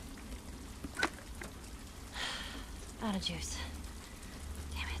 Out of juice.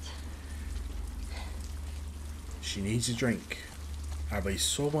 Damn it. She needs a drink. I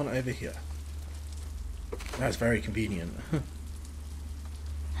saw one over here. That's very convenient.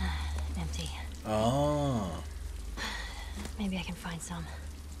 Empty. Ah. Maybe I can find some.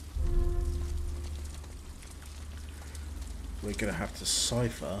 We're gonna have to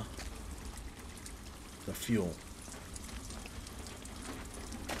cipher the fuel.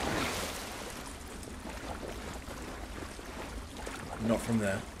 Not from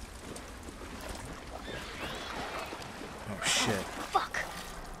there. Oh shit. Fuck.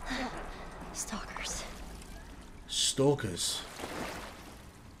 Stalkers. Stalkers.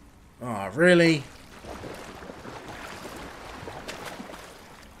 Ah, really?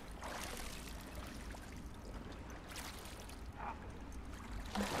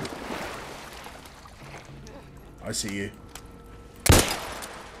 I see you.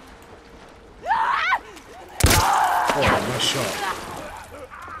 Oh, nice shot.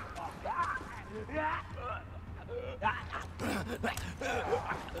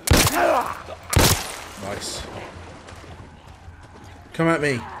 Nice. Come at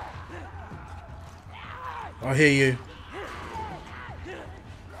me. I hear you.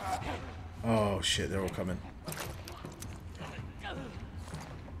 Oh shit, they're all coming.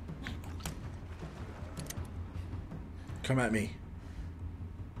 Come at me.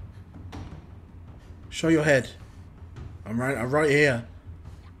 Show your head. I'm right here.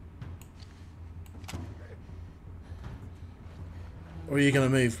 Or are you gonna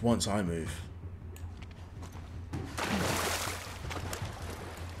move once I move?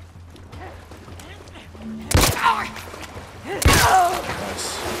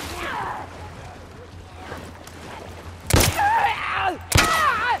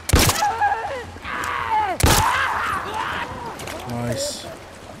 Nice.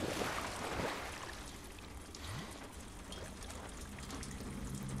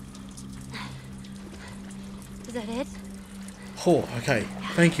 Is that it? Oh, okay.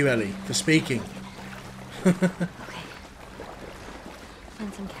 Thank you, Ellie, for speaking. Okay.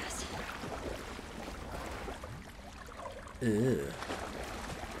 Find some gas. Ew.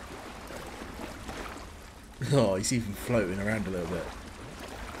 Oh, he's even floating around a little bit.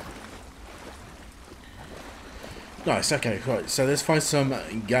 Nice, okay, right. So let's find some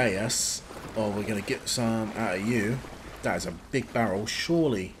gas. Or we're going to get some out of you. That is a big barrel,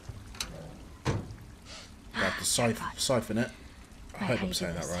 surely. I have to siphon it. I hope I'm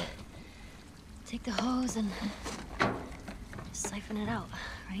saying that right. Take the hose and just siphon it out,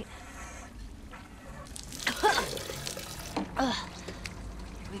 right? Here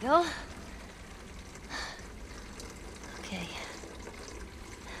we go. Okay.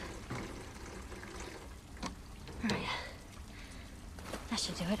 Alright. That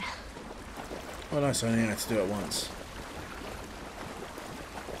should do it. Oh nice, I only had to do it once.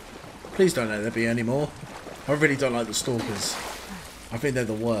 Please don't let there be any more. I really don't like the stalkers. I think they're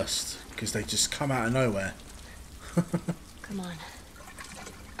the worst, because they just come out of nowhere. Come on.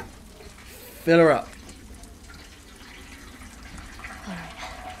 Fill her up. Alright.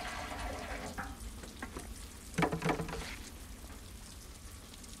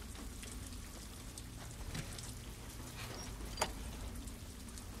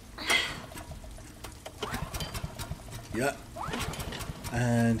 Yeah.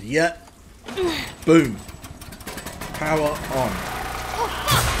 And yeah. Boom. Power on.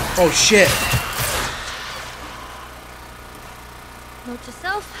 Oh shit. Note to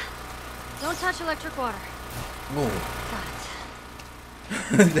self, don't touch electric water. Oh.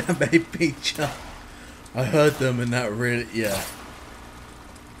 Got it. That made me jump. I heard them and that really, yeah.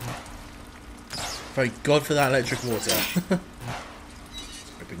 Thank God for that electric water.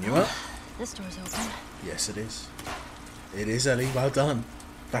 Open you up. This door's open. Yes, it is. It is, Ellie. Well done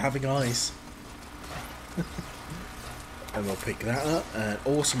for having eyes. And we'll pick that up.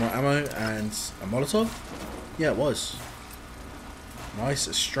 And some more ammo and a Molotov. Yeah, it was. Nice,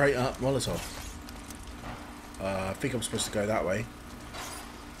 a straight up Molotov. I think I'm supposed to go that way.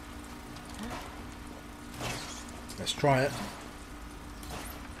 Let's try it.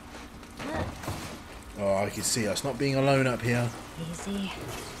 Oh, I can see us not being alone up here. Easy.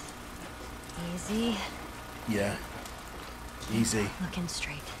 Easy. Yeah. Easy. Looking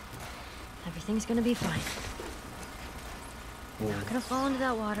straight. Everything's gonna be fine. Oh. Not gonna fall into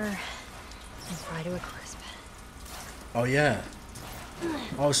that water and fry to a crisp. Oh, yeah.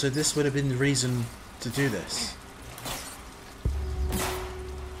 Oh, so this would have been the reason to do this.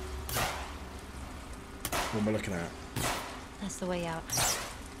 What am I looking at? That's the way out.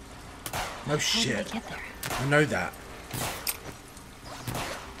 No How shit. did I get there? I know that.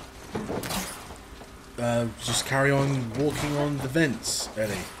 Just carry on walking on the vents,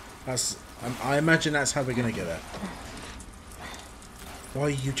 Ellie. That's. I imagine that's how we're gonna get there. Why are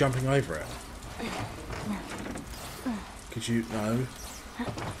you jumping over it? Could you? No.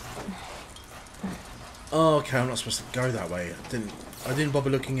 Oh, okay. I'm not supposed to go that way. I didn't bother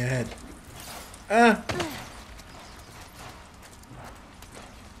looking ahead. Ah.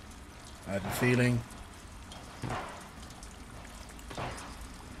 I had a feeling.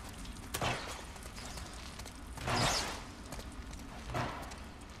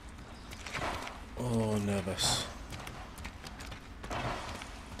 Oh, nervous.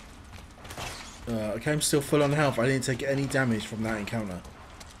 Okay, I'm still full on health. I didn't take any damage from that encounter.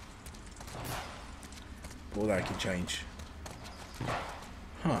 All that can change.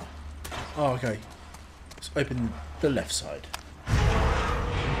 Huh. Oh, okay. Let's open the left side.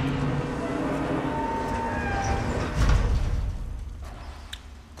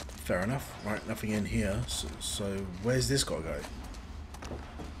 Fair enough. Right, nothing in here. So where's this got to go?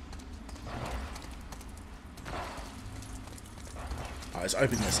 Alright, let's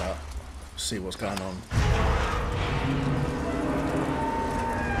open this up. See what's going on.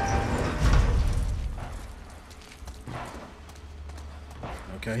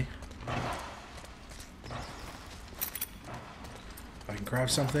 Okay. I can grab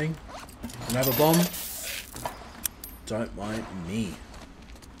something. Another bomb. Don't mind me.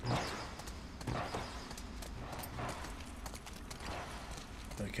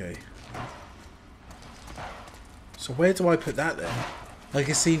 Okay. So where do I put that then? I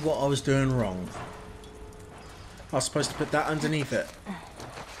can see what I was doing wrong. I was supposed to put that underneath it.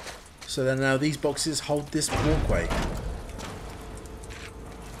 So then now these boxes hold this walkway.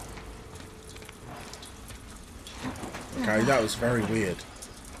 Okay, that was very weird.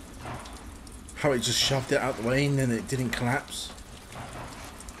 How it just shoved it out the way and then it didn't collapse.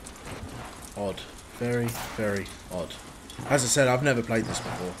 Odd. Very, very odd. As I said, I've never played this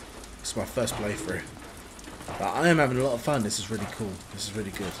before. It's my first playthrough. But I am having a lot of fun. This is really cool. This is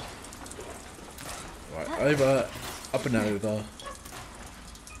really good. Right, over, up and over.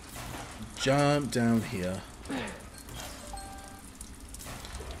 Jump down here.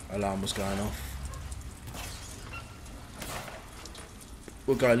 Alarm was going off.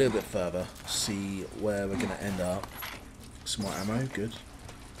 We'll go a little bit further. See where we're going to end up. Some more ammo. Good.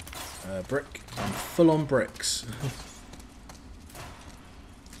 Brick. I'm full on bricks.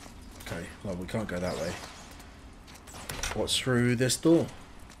 Okay, well, we can't go that way. What's through this door?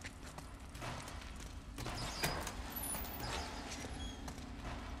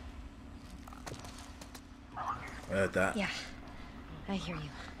 I heard that. Yeah, I hear you.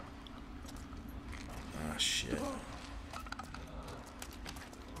 Ah, shit.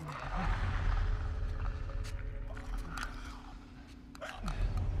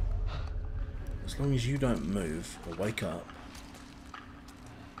 As long as you don't move or wake up,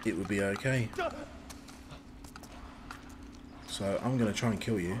 it would be okay. So I'm going to try and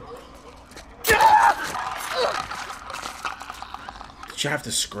kill you. Did you have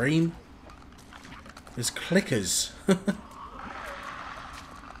to scream? There's clickers.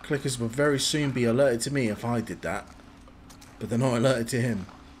 Clickers will very soon be alerted to me if I did that. But they're not alerted to him.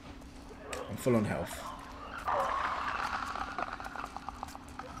 I'm full on health.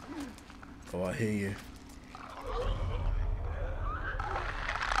 Oh, I hear you.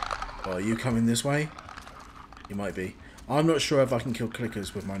 Oh, are you coming this way? You might be. I'm not sure if I can kill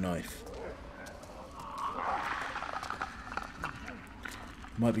clickers with my knife.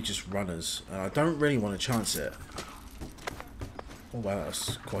 Might be just runners. And I don't really want to chance it. Oh wow,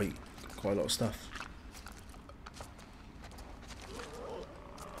 that's quite a lot of stuff.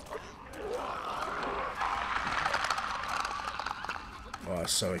 Oh,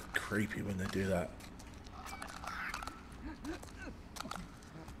 it's so creepy when they do that.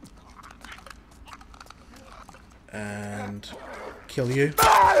 And kill you.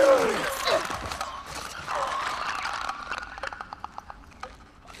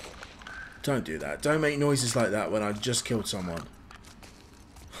 Don't do that. Don't make noises like that when I just killed someone.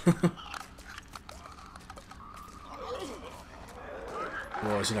 Oh,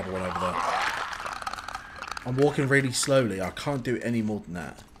 there's another one over there. I'm walking really slowly. I can't do any more than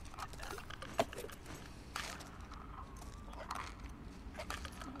that.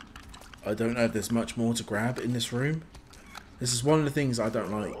 I don't know if there's much more to grab in this room. This is one of the things I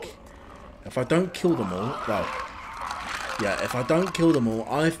don't like. If I don't kill them all, well, yeah, if I don't kill them all,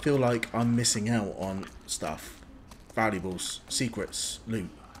 I feel like I'm missing out on stuff. Valuables, secrets, loot.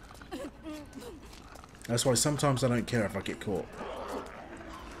 That's why sometimes I don't care if I get caught.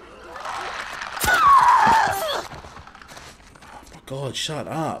 Oh my god, shut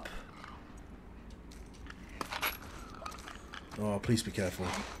up. Oh, please be careful.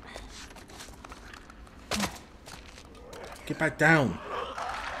 Get back down.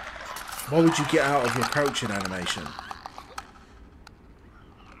 Why would you get out of your crouching animation?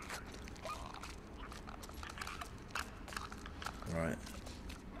 Right.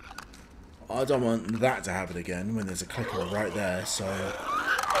 I don't want that to happen again when there's a clicker right there, so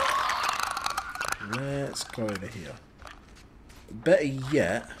let's go over here. Better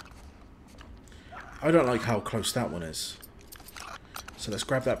yet, I don't like how close that one is. So let's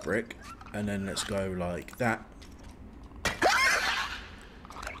grab that brick and then let's go like that.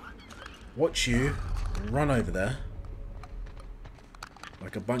 Watch you run over there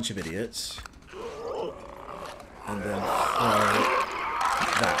like a bunch of idiots and then throw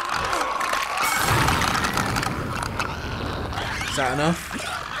that. Is that enough?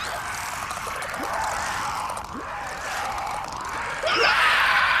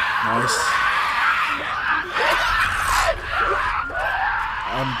 Nice.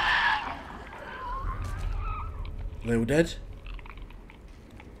 They all dead?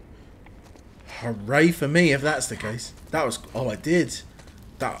 Hooray for me if that's the case. That was... Oh, I did.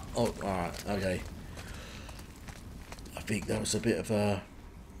 That... Oh, alright. Okay. I think that was a bit of a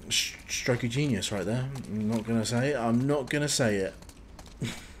stroke of genius right there. I'm not going to say it. I'm not going to say it.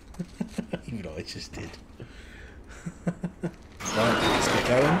 Even though I just did. Right, let's get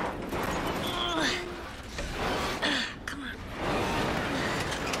going. Come on.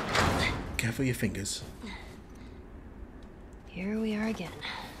 Careful your fingers. Here we are again.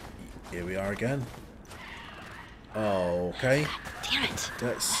 Here we are again. Okay. Damn it.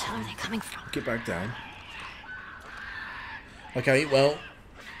 Let's Where are they coming from? get back down. Okay, well,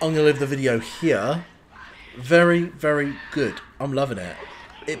 I'm going to leave the video here. Very, very good. I'm loving it.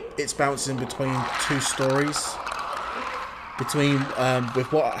 It's bouncing between two stories. Between,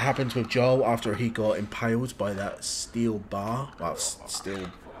 with what happened with Joel after he got impaled by that steel bar. Well, steel,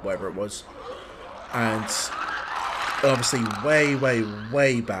 whatever it was. And obviously way, way,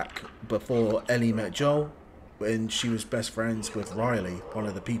 way back before Ellie met Joel, when she was best friends with Riley, one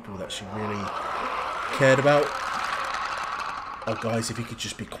of the people that she really cared about. Oh guys, if you could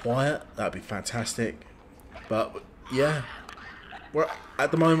just be quiet, that'd be fantastic. But yeah,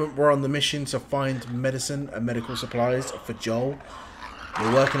 at the moment we're on the mission to find medicine and medical supplies for Joel.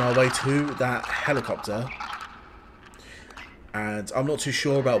 We're working our way to that helicopter, and I'm not too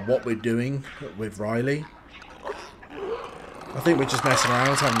sure about what we're doing with Riley. I think we're just messing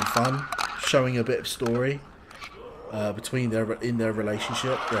around, having fun, showing a bit of story between their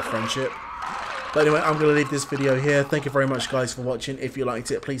relationship, their friendship. But anyway, I'm going to leave this video here. Thank you very much, guys, for watching. If you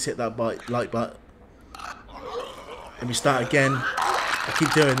liked it, please hit that like button. Let me start again. I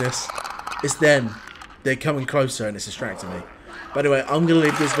keep doing this. It's them. They're coming closer and it's distracting me. But anyway, I'm going to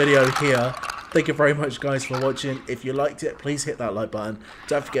leave this video here. Thank you very much, guys, for watching. If you liked it, please hit that like button.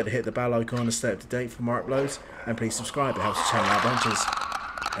 Don't forget to hit the bell icon to stay up to date for more uploads. And please subscribe. It helps the channel out bunches.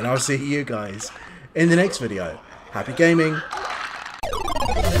 And I'll see you guys in the next video. Happy gaming.